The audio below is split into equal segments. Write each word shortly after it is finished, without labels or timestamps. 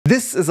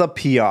This is a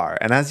PR,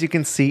 and as you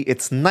can see,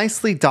 it's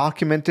nicely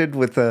documented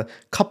with a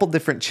couple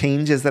different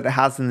changes that it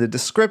has in the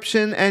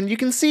description, and you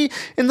can see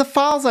in the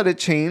files that it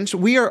changed,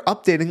 we are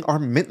updating our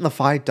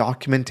Mintlify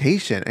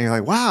documentation. And you're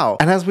like, wow.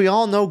 And as we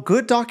all know,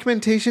 good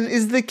documentation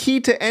is the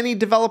key to any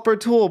developer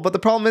tool, but the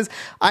problem is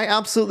I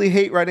absolutely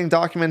hate writing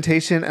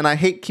documentation, and I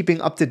hate keeping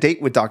up to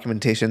date with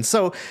documentation.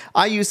 So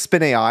I use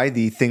equiptment,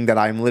 the thing that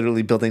I'm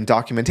literally building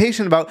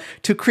documentation about,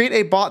 to create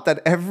a bot that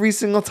every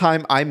single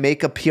time I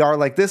make a PR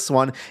like this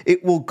one,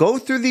 it will go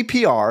through the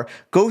PR,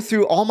 go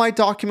through all my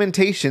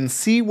documentation,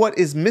 see what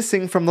is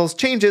missing from those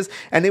changes,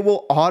 and it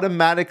will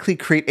automatically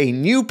create a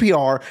new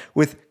PR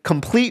with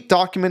complete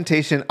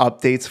documentation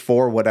updates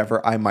for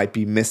whatever I might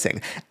be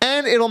missing.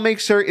 And it'll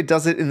make sure it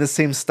does it in the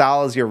same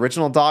style as your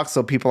original doc,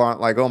 so people aren't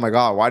like, oh my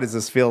god, why does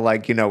this feel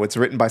like, it's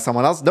written by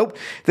someone else? Nope,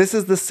 this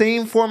is the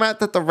same format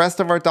that the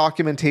rest of our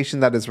documentation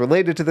that is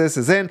related to this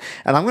is in,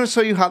 and I'm going to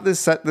show you how to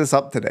set this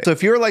up today. So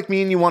if you're like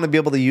me and you want to be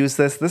able to use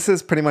this, this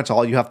is pretty much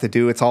all you have to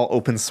do. It's all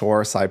open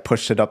source. I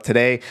pushed it up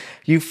today.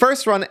 You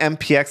first run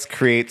npx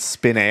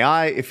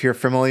create-spinai. If you're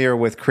familiar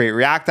with Create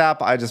React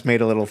app, I just made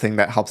a little thing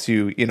that helps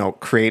you,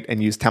 create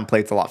and use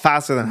templates a lot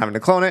faster than having to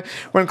clone it.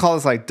 We're gonna call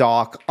this like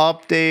doc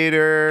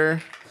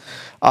updater.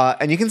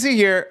 And you can see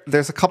here,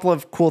 there's a couple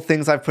of cool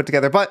things I've put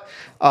together, but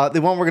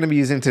the one we're going to be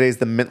using today is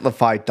the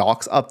Mintlify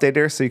docs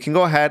updater. So you can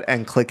go ahead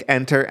and click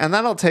enter, and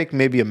that'll take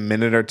maybe a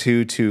minute or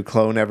two to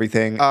clone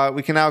everything.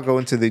 We can now go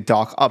into the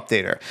doc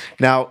updater.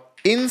 Now,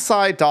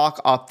 inside doc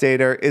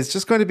updater is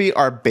just going to be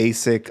our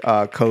basic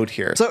code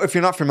here. So if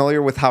you're not familiar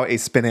with how a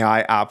equiptment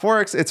app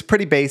works, it's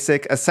pretty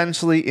basic.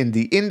 Essentially, in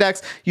the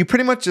index, you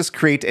pretty much just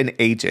create an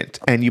agent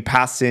and you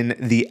pass in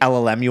the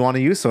LLM you want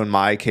to use. So in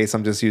my case,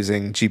 I'm just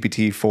using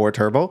GPT-4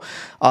 Turbo.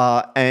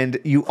 And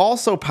you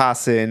also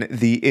pass in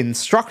the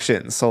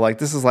instructions. So like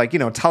this is like,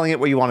 telling it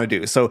what you want to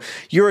do. So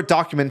you're a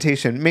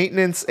documentation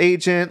maintenance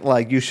agent,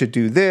 like you should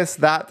do this,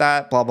 that,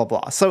 blah, blah,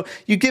 blah. So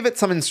you give it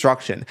some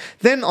instruction.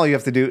 Then all you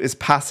have to do is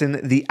pass in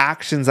the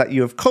actions that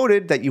you have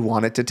coded that you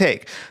want it to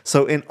take.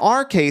 So in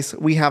our case,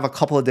 we have a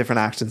couple of different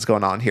actions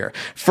going on here.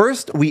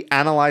 First, we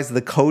analyze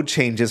the code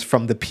changes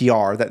from the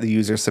PR that the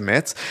user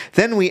submits.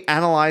 Then we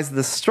analyze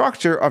the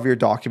structure of your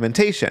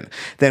documentation.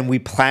 Then we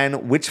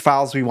plan which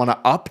files we want to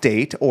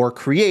update or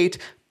create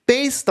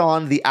based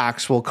on the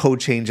actual code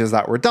changes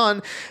that were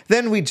done.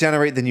 Then we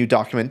generate the new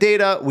document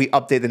data, we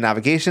update the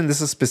navigation. This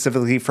is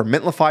specifically for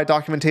Mintlify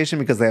documentation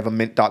because they have a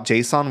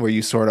mint.json where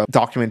you sort of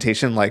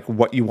documentation like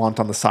what you want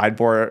on the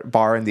sidebar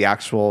bar and the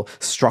actual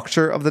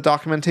structure of the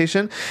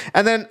documentation.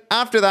 And then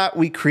after that,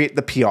 we create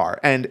the PR.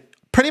 And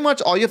pretty much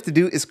all you have to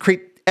do is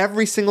create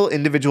every single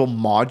individual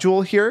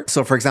module here.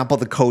 So for example,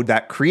 the code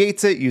that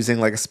creates it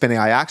using like a equiptment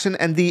action,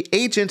 and the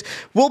agent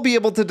will be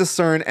able to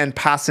discern and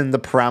pass in the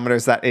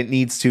parameters that it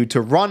needs to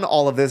run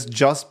all of this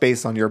just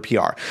based on your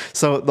PR.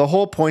 So the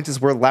whole point is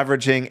we're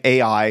leveraging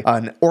AI,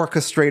 an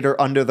orchestrator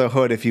under the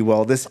hood, if you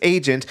will, this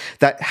agent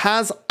that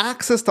has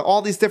access to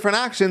all these different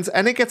actions,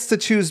 and it gets to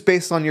choose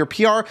based on your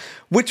PR,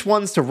 which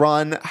ones to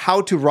run,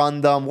 how to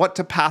run them, what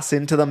to pass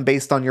into them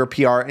based on your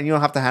PR, and you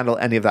don't have to handle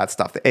any of that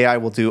stuff. The AI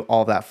will do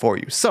all that for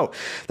you. So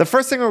the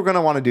first thing we're going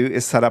to want to do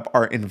is set up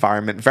our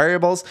environment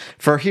variables.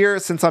 For here,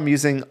 since I'm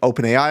using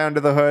OpenAI under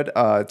the hood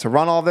to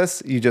run all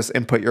this, you just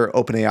input your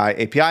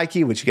OpenAI API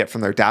key, which you get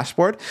from their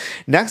dashboard.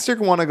 Next, you're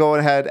going to want to go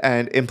ahead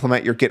and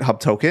implement your GitHub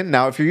token.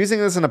 Now, if you're using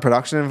this in a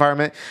production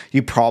environment,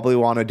 you probably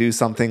want to do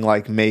something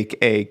like make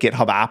a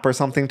GitHub app or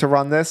something to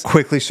run this.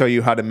 Quickly show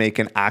you how to make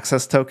an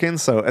access token.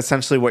 So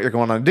essentially what you're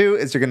going to do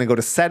is you're going to go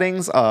to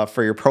settings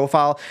for your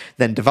profile,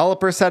 then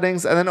developer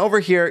settings, and then over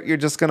here, you're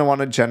just going to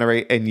want to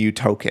generate a new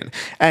token.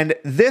 And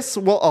this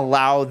will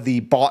allow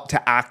the bot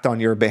to act on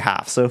your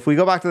behalf. So if we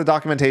go back to the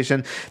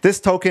documentation, this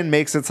token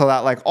makes it so that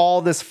like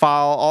all this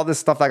file, all this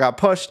stuff that got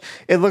pushed,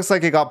 it looks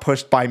like it got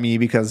pushed by me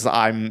because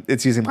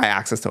it's using my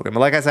access token. But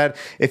like I said,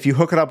 if you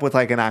hook it up with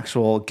like an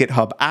actual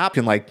GitHub app,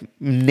 you can like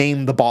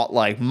name the bot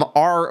like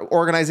our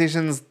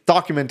organization's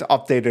document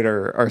updated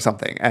or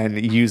something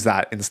and use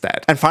that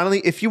instead. And finally,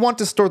 if you want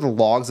to store the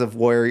logs of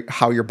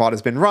how your bot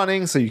has been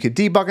running, so you could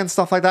debug and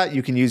stuff like that,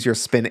 you can use your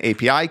spin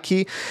API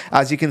key.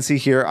 As you can see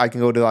here, I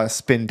can go to a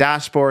spin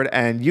dashboard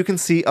and you can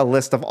see a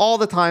list of all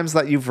the times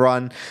that you've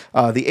run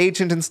the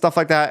agent and stuff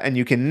like that, and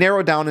you can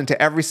narrow down into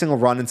every single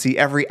run and see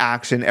every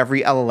action,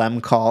 every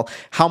LLM call,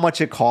 how much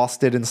it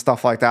costed and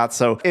stuff like that.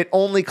 So it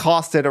only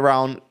costed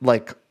around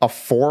like a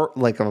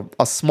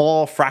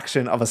small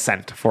fraction of a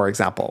cent, for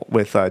example,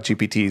 with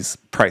GPT's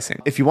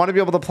pricing. If you want to be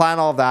able to plan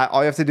all of that,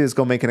 all you have to do is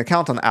go make an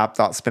account on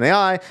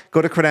app.equiptment,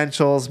 go to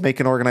credentials, make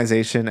an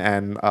organization,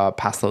 and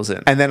pass those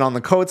in. And then on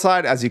the code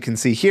side, as you can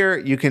see here,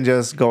 you can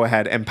just go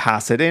ahead and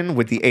pass it in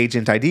with the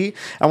agent ID.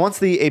 And once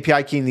the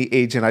API key and the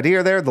agent ID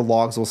are there, the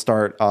logs will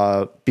start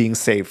being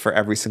saved for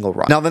every single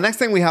run. Now, the next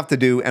thing we have to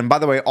do, and by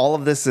the way, all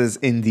of this is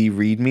in the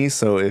README,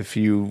 so if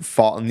you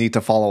need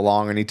to follow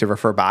along or need to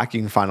refer back,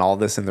 you can find all of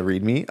this in the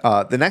README. me.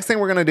 The next thing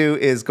we're going to do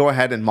is go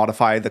ahead and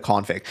modify the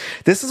config.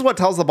 This is what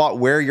tells the bot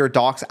where your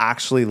docs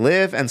actually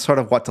live and sort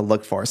of what to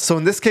look for. So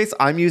in this case,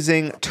 I'm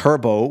using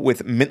Turbo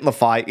with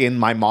Mintlify in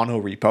my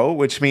mono repo,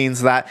 which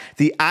means that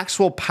the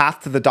actual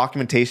path to the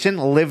documentation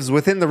lives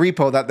within the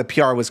repo that the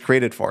PR was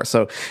created for.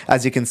 So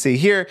as you can see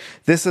here,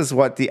 this is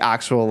what the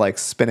actual like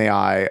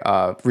SpinAI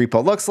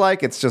repo looks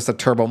like. It's just a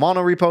Turbo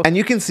mono repo. And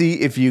you can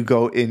see if you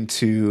go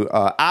into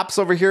apps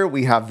over here,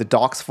 we have the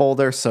docs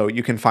folder, so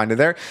you can find it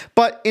there.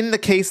 But in the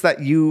case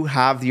that you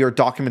have your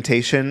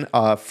documentation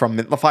from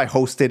Mintlify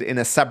hosted in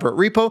a separate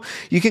repo,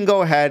 you can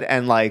go ahead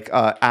and like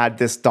add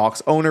this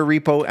docs owner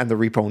repo and the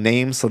repo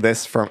name. So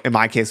this, from in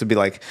my case, would be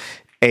like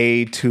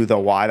A to the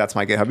Y, that's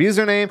my GitHub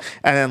username,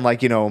 and then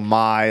like, you know,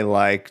 my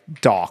like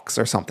docs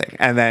or something,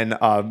 and then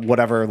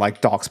whatever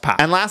like docs path.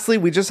 And lastly,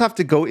 we just have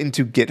to go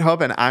into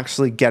GitHub and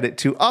actually get it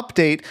to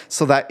update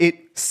so that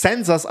it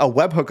sends us a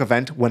webhook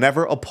event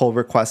whenever a pull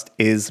request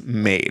is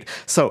made.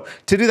 So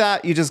to do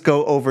that, you just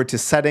go over to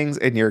settings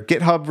in your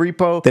GitHub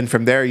repo. Then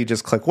from there, you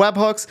just click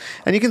webhooks.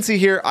 And you can see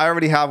here, I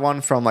already have one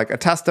from like a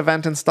test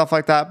event and stuff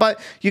like that, but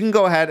you can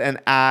go ahead and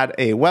add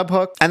a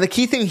webhook. And the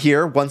key thing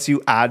here, once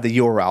you add the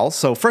URL,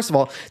 so first of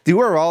all, the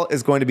URL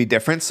is going to be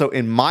different. So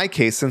in my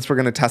case, since we're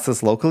going to test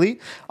this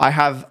locally, I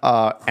have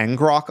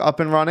ngrok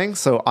up and running.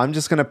 So I'm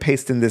just going to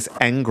paste in this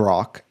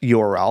ngrok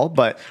URL,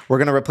 but we're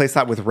going to replace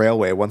that with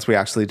Railway once we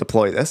actually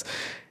deploy this.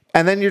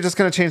 And then you're just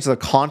going to change the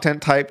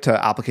content type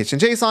to application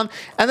JSON.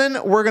 And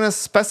then we're going to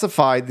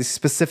specify the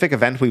specific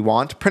event we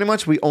want. Pretty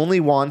much we only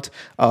want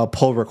a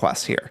pull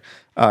request here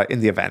in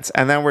the events.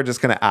 And then we're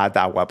just going to add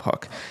that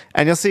webhook.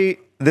 And you'll see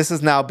this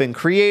has now been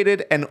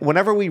created. And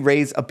whenever we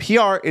raise a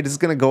PR, it is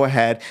going to go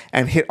ahead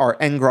and hit our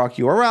ngrok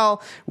URL,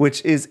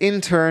 which is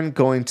in turn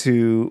going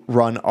to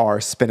run our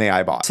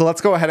SpinAI bot. So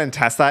let's go ahead and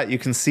test that. You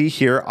can see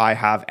here, I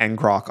have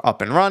ngrok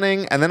up and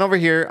running. And then over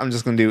here, I'm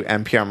just going to do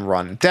npm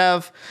run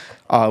dev.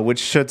 Which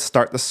should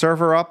start the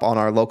server up on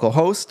our local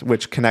host,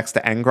 which connects to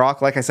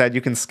ngrok. Like I said,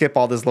 you can skip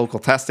all this local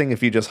testing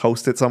if you just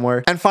host it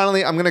somewhere. And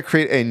finally, I'm going to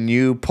create a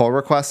new pull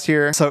request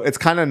here. So it's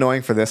kind of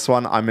annoying for this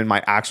one. I'm in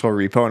my actual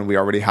repo and we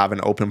already have an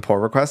open pull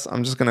request.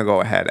 I'm just going to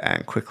go ahead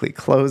and quickly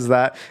close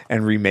that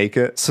and remake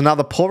it. So now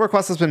the pull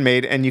request has been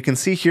made, and you can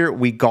see here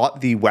we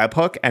got the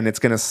webhook and it's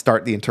going to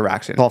start the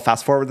interaction. So I'll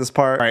fast forward this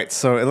part. All right,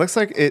 so it looks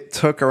like it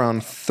took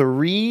around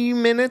 3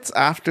 minutes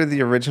after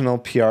the original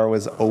PR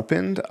was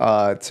opened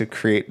to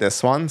create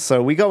this one.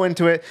 So we go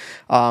into it.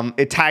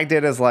 It tagged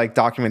it as like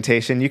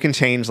documentation. You can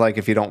change like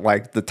if you don't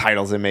like the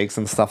titles it makes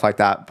and stuff like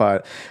that.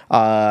 But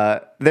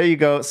there you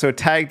go. So it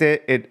tagged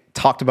it. It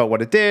talked about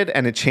what it did,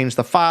 and it changed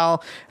the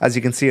file. As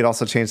you can see, it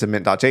also changed the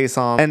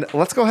mint.json. And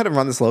let's go ahead and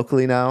run this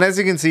locally now. And as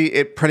you can see,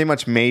 it pretty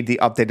much made the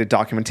updated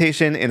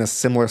documentation in a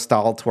similar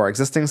style to our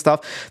existing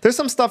stuff. There's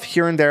some stuff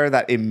here and there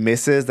that it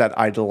misses that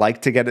I'd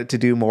like to get it to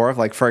do more of.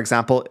 Like, for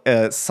example,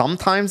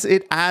 sometimes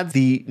it adds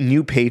the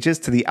new pages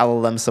to the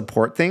LLM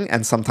support thing,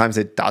 and sometimes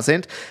it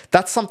doesn't.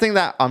 That's something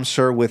that I'm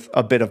sure with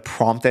a bit of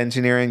prompt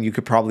engineering, you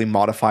could probably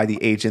modify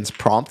the agent's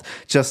prompt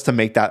just to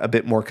make that a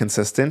bit more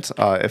consistent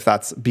if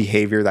that's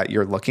behavior that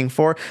you're looking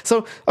for.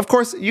 So of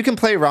course you can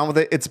play around with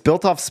it. It's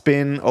built off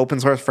Spin open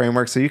source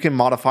framework, so you can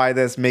modify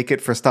this, make it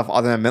for stuff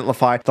other than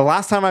Mintlify. The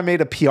last time I made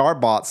a PR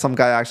bot, some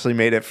guy actually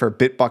made it for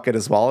Bitbucket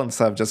as well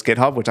instead of just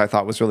GitHub, which I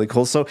thought was really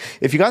cool. So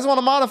if you guys want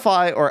to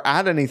modify or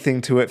add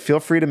anything to it, feel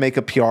free to make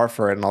a PR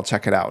for it and I'll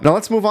check it out. Now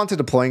let's move on to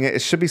deploying it.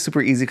 It should be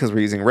super easy because we're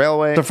using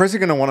Railway. So first you're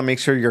going to want to make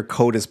sure your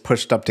code is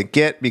pushed up to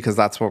Git, because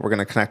that's what we're going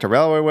to connect to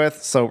Railway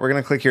with. So we're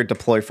going to click here,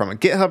 deploy from a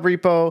GitHub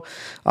repo,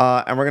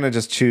 and we're going to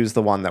just choose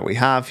the one that we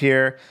have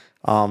here.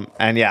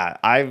 And yeah,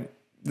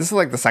 this is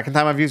like the second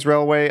time I've used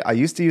Railway. I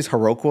used to use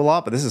Heroku a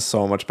lot, but this is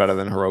so much better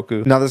than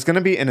Heroku. Now there's going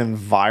to be an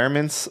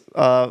environments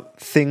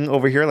thing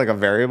over here, like a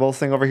variables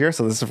thing over here.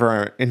 So this is for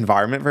our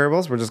environment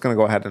variables. We're just going to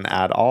go ahead and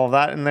add all of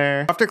that in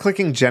there. After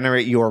clicking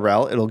generate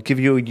URL, it'll give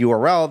you a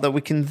URL that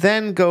we can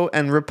then go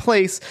and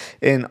replace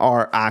in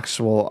our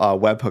actual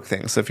webhook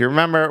thing. So if you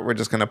remember, we're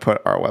just going to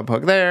put our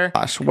webhook there,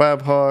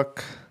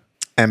 /webhook.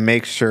 And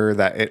make sure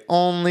that it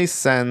only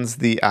sends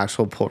the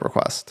actual pull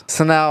request.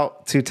 So now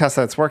to test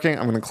that it's working,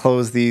 I'm going to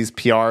close these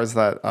PRs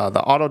that the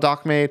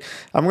AutoDoc made.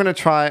 I'm going to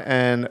try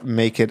and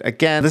make it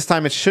again. This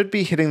time it should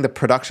be hitting the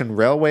production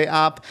Railway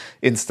app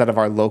instead of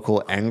our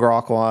local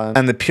ngrok one.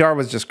 And the PR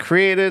was just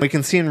created. We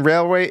can see in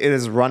Railway, it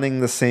is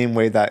running the same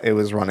way that it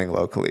was running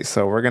locally.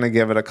 So we're going to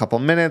give it a couple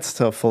minutes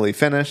to fully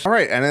finish. All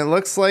right, and it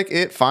looks like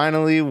it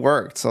finally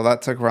worked. So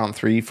that took around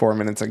 3-4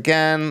 minutes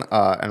again,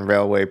 and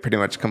Railway pretty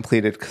much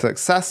completed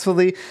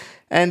successfully.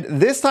 And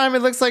this time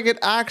it looks like it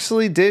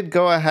actually did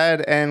go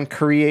ahead and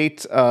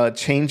create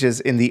changes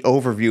in the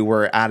overview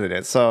where it added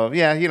it. So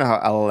yeah, you know how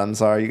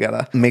LLMs are. You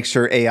gotta make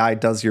sure AI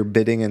does your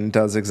bidding and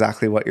does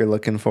exactly what you're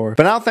looking for.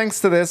 But now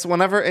thanks to this,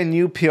 whenever a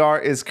new PR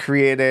is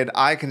created,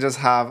 I can just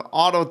have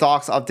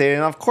AutoDocs updated.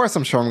 And of course,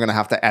 I'm sure I'm gonna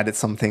have to edit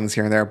some things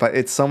here and there, but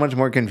it's so much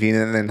more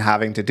convenient than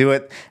having to do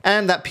it.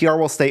 And that PR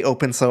will stay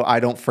open so I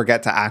don't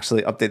forget to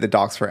actually update the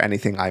docs for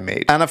anything I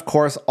made. And of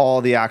course, all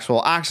the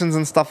actual actions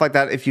and stuff like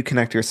that, if you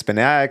connect your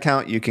SpinAI account,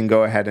 out, you can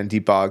go ahead and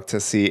debug to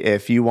see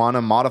if you want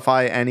to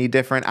modify any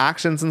different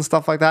actions and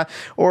stuff like that,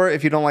 or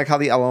if you don't like how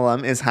the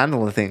LLM is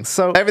handling things.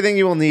 So everything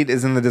you will need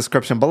is in the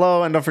description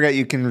below, and don't forget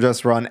you can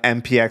just run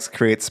npx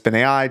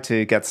create-spinai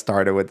to get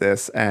started with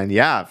this. And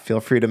yeah, feel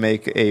free to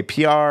make a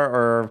PR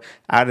or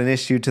add an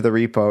issue to the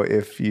repo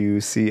if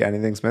you see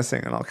anything's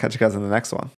missing, and I'll catch you guys in the next one.